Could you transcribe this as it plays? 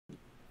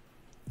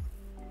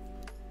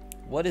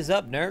What is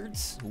up,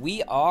 nerds?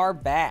 We are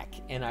back,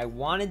 and I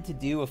wanted to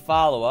do a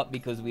follow-up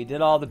because we did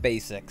all the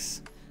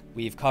basics.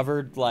 We've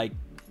covered, like,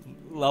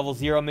 level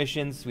 0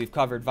 missions, we've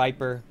covered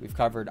Viper, we've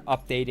covered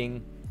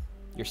updating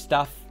your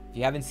stuff. If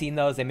you haven't seen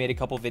those, I made a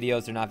couple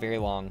videos, they're not very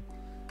long.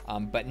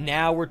 But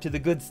now we're to the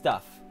good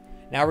stuff.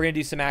 Now we're going to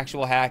do some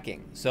actual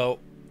hacking. So,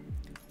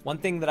 one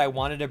thing that I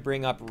wanted to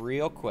bring up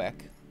real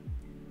quick,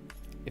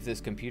 if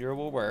this computer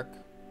will work.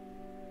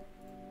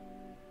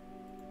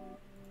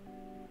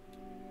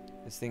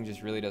 This thing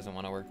just really doesn't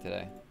want to work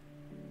today.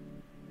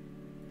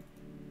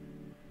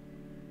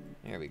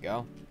 There we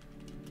go.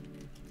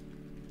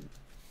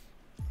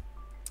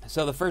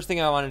 So the first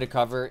thing I wanted to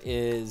cover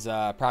is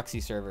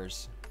proxy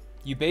servers.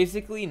 You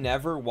basically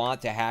never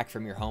want to hack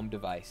from your home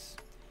device.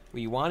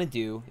 What you want to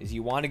do is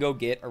you want to go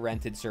get a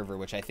rented server,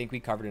 which I think we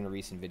covered in a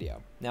recent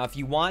video. Now, if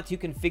you want to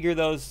configure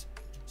those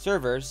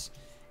servers,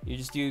 you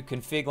just do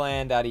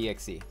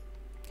configlan.exe,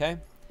 okay?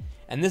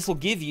 And this will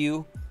give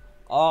you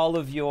all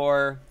of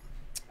your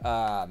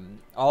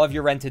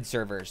rented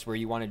servers where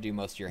you want to do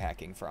most of your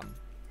hacking from.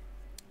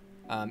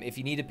 If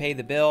you need to pay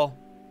the bill,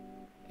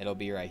 it'll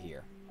be right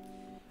here.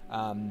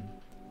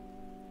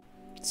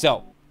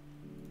 So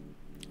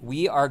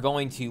we are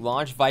going to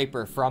launch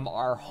Viper from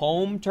our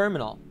home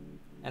terminal,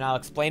 and I'll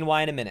explain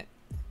why in a minute.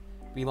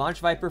 We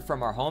launch Viper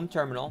from our home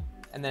terminal,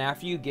 and then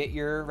after you get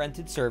your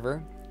rented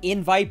server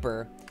in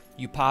Viper,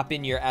 you pop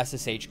in your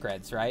SSH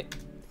creds, right?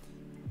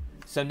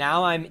 So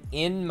now I'm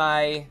in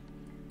my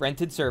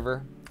rented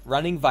server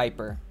running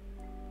Viper.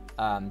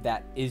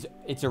 That is,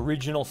 its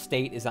original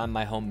state is on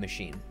my home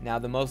machine. Now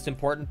the most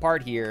important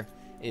part here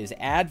is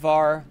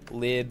advar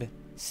lib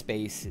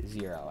space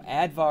 0.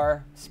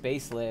 Advar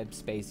space lib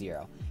space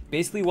 0.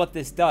 Basically what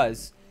this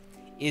does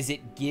is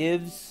it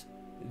gives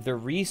the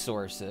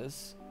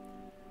resources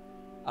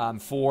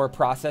for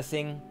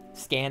processing,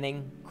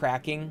 scanning,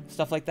 cracking,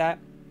 stuff like that.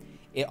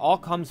 It all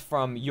comes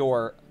from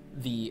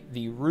the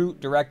root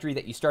directory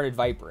that you started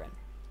Viper in.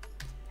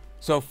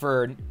 So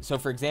for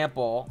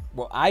example,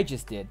 what I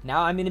just did,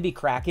 now I'm going to be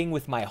cracking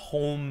with my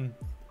home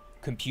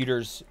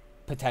computer's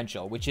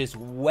potential, which is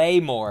way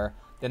more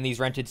than these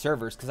rented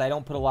servers, because I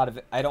don't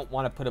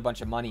want to put a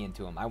bunch of money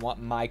into them. I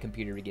want my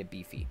computer to get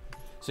beefy.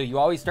 So you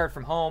always start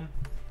from home,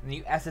 and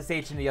you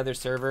SSH into the other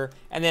server,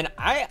 and then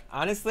I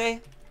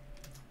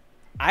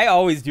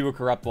always do a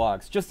corrupt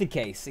logs, just in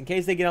case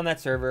they get on that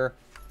server,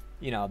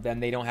 you know, then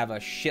they don't have a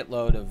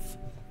shitload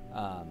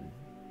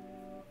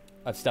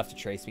of stuff to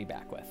trace me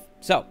back with.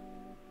 So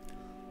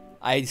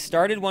I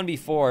started one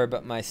before,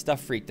 but my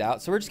stuff freaked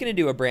out. So we're just going to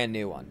do a brand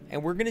new one.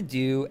 And we're going to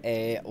do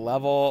a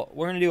level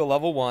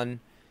 1.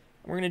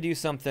 We're going to do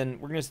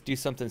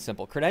something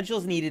simple.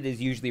 Credentials needed is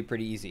usually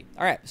pretty easy.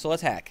 All right, so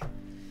let's hack.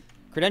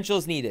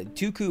 Credentials needed,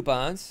 2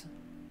 coupons.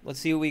 Let's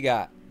see what we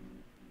got.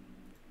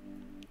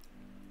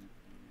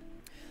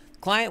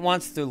 Client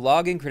wants the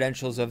login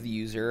credentials of the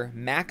user,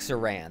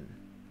 Maxaran.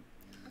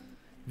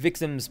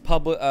 Victim's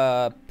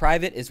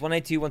private is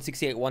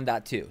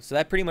 192.168.1.2. So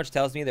that pretty much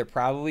tells me they're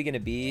probably going to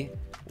be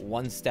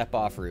one step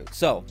off route.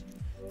 So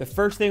the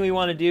first thing we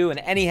want to do in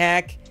any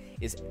hack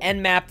is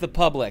nmap the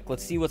public.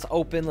 Let's see what's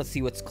open. Let's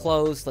see what's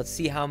closed. Let's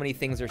see how many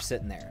things are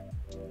sitting there.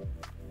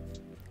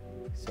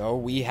 So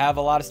we have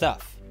a lot of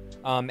stuff.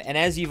 And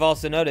as you've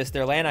also noticed,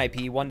 their LAN IP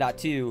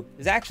 1.2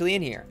 is actually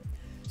in here.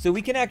 So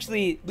we can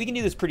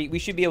do this we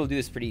should be able to do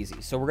this pretty easy.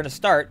 So we're going to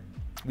start.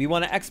 We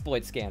want to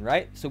exploit scan,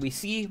 right? So we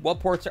see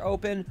what ports are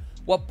open,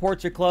 what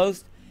ports are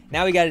closed.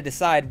 Now we got to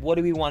decide what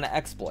do we want to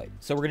exploit.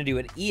 So we're going to do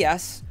an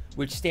ES,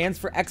 which stands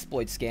for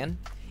exploit scan.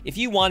 If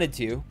you wanted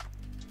to,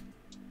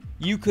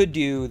 you could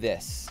do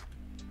this,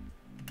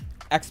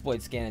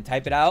 exploit scan, and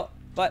type it out,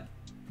 but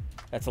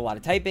that's a lot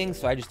of typing,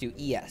 so I just do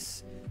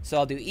ES. So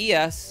I'll do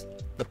ES,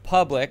 the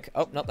public,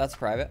 oh, nope, that's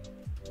private.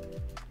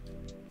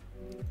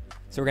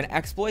 So we're going to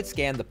exploit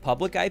scan the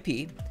public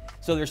IP.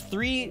 So there's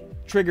 3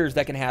 triggers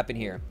that can happen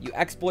here. You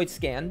exploit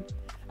scan,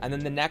 and then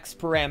the next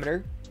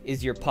parameter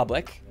is your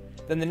public.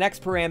 Then the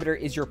next parameter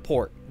is your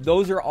port.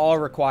 Those are all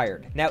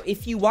required. Now,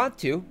 if you want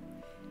to,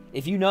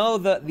 if you know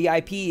the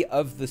IP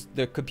of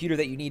the computer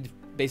that you need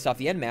based off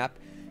the nmap,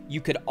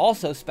 you could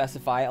also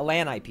specify a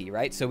LAN IP,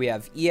 right? So we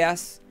have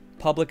ES,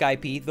 public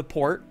IP, the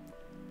port.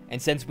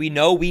 And since we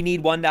know we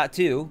need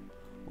 1.2,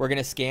 we're going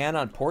to scan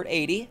on port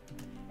 80,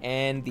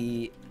 and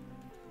the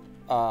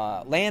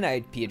LAN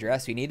IP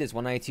address we need is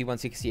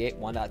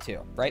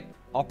 192.168.1.2, right?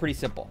 All pretty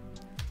simple.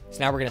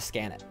 So now we're going to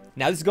scan it.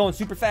 Now this is going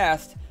super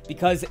fast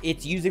because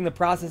it's using the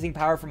processing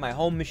power from my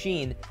home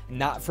machine,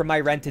 not from my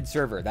rented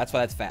server. That's why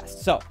that's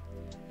fast. So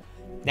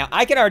now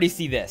I can already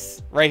see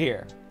this right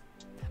here.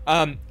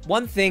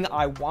 One thing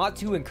I want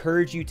to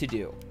encourage you to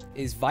do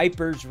is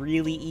Viper's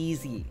really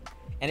easy,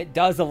 and it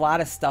does a lot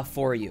of stuff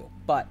for you,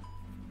 but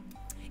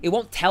it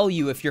won't tell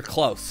you if you're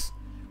close.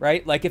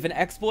 Right? Like if an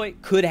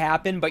exploit could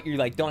happen, but you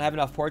like don't have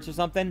enough ports or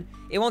something,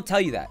 it won't tell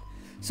you that.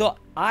 So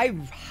I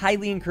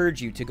highly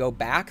encourage you to go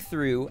back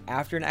through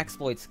after an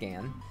exploit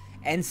scan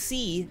and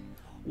see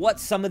what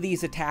some of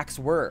these attacks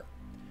were,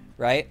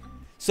 right?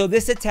 So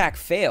this attack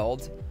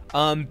failed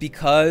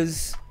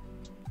because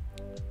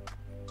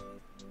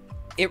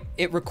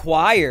it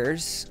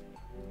requires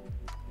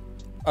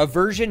a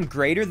version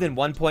greater than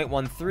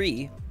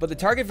 1.13, but the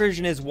target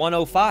version is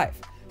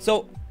 105.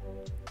 So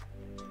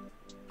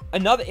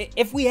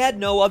if we had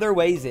no other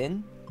ways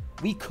in,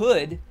 we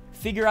could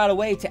figure out a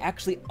way to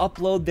actually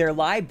upload their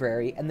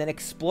library and then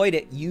exploit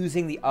it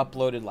using the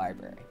uploaded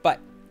library. But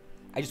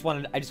I just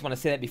want to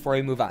say that before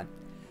we move on.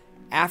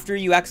 After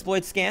you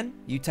exploit scan,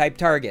 you type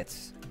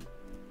targets.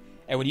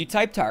 And when you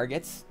type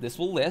targets, this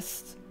will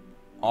list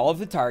all of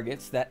the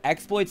targets that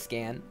exploit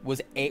scan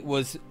was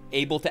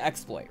able to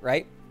exploit,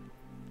 right?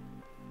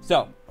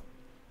 So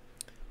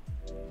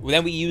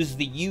then we use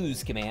the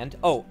use command.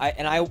 Oh,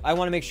 I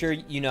want to make sure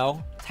you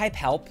know, type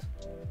help.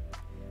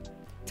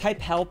 Type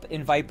help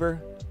in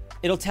Viper.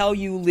 It'll tell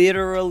you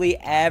literally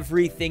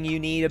everything you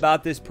need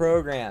about this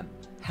program.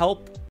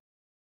 Help.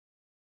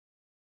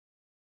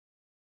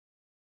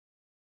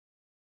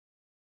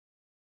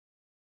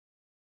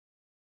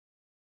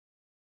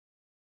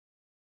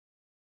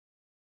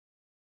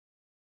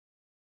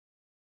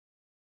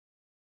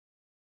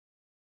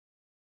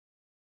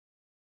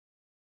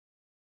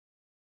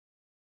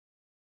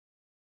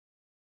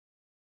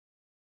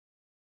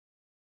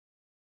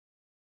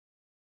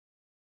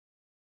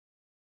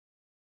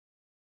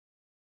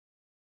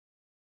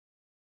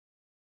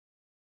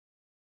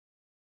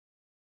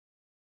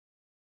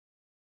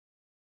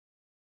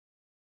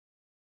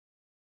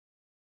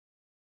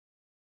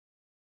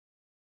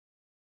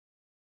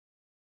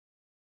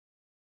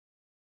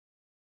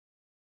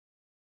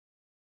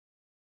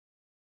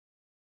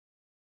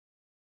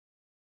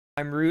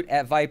 I'm root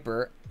at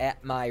Viper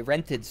at my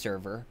rented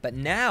server, but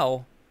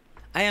now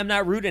I am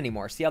not root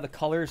anymore. See how the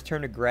colors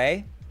turn to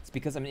gray? It's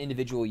because I'm an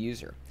individual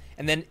user.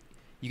 And then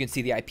you can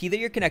see the IP that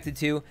you're connected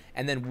to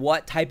and then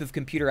what type of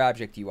computer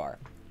object you are.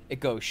 It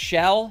goes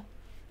shell,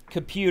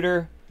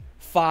 computer,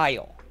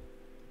 file.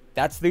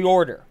 That's the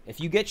order. If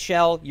you get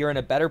shell, you're in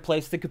a better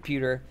place than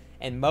computer,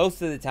 and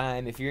most of the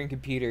time, if you're in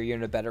computer, you're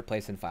in a better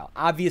place than file.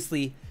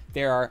 Obviously,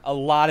 there are a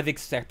lot of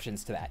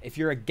exceptions to that. If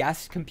you're a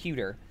guest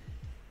computer,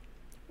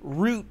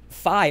 root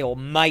file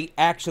might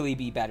actually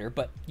be better,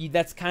 but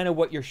that's kind of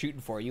what you're shooting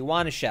for. You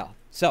want a shell.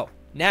 So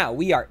now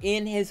we are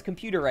in his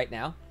computer right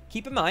now.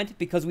 Keep in mind,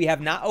 because we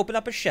have not opened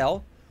up a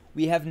shell,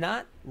 we have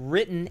not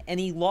written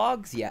any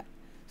logs yet.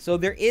 So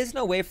there is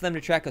no way for them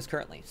to track us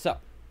currently. So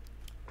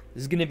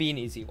this is going to be an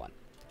easy one.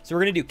 So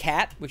we're going to do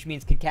cat, which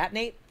means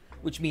concatenate,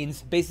 which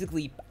means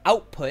basically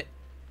output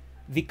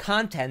the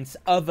contents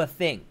of a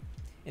thing.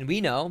 And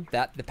we know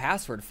that the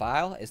password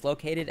file is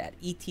located at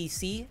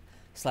etc/passwd.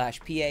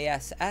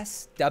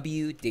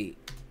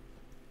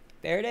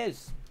 There it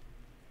is.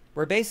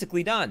 We're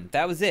basically done.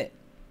 That was it.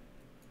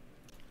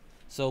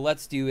 So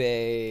let's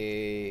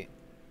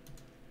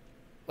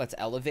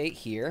elevate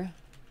here,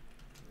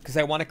 because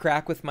I want to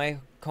crack with my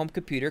home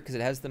computer because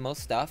it has the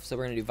most stuff. So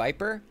we're going to do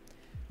Viper,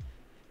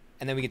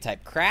 and then we can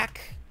type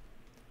crack,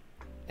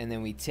 and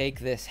then we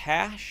take this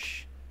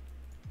hash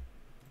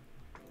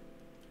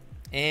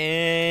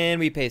and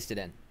we paste it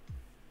in.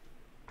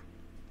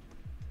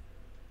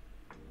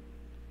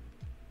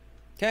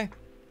 Okay,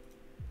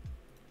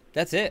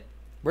 that's it.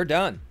 We're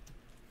done.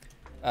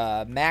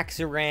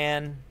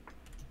 Maxaran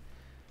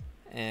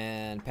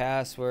and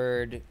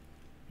password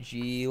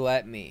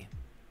let me.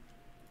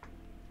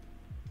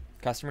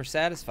 Customer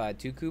satisfied.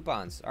 2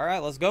 coupons. All right,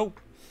 let's go.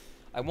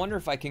 I wonder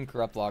if I can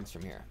corrupt logs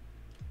from here.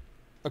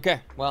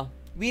 Okay, well,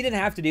 we didn't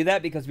have to do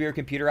that because we were a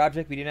computer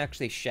object. We didn't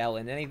actually shell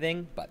in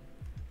anything, but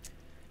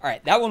all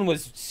right, that one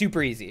was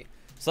super easy.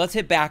 So let's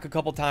hit back a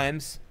couple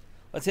times.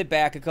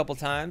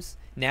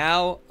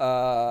 Now,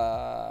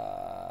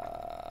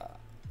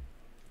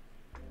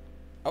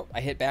 oh,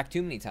 I hit back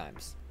too many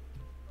times.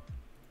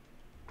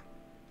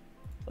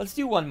 Let's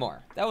do one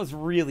more. That was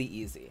really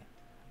easy.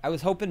 I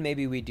was hoping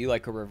maybe we'd do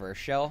like a reverse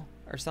shell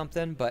or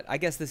something, but I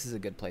guess this is a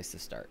good place to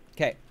start.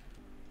 Okay.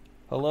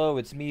 Hello,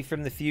 it's me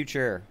from the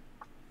future.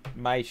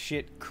 My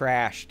shit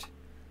crashed.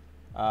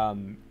 I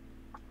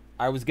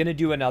was gonna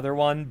do another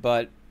one,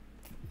 but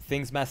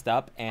things messed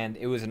up, and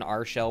it was an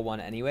R shell one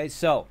anyway.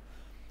 So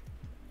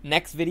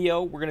next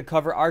video, we're gonna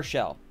cover R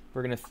shell.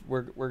 We're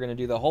gonna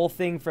do the whole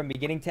thing from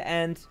beginning to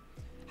end.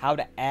 How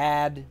to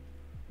add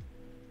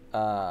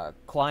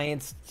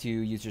clients to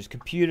users'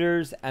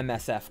 computers,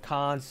 MSF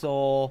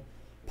console,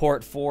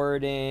 port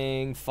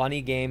forwarding,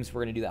 funny games.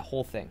 We're gonna do that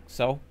whole thing.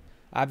 So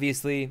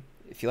obviously,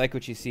 if you like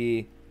what you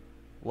see,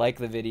 like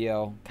the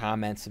video,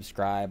 comment,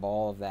 subscribe,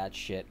 all of that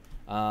shit.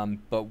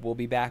 But we'll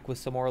be back with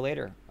some more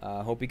later.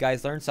 Hope you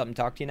guys learned something.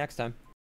 Talk to you next time.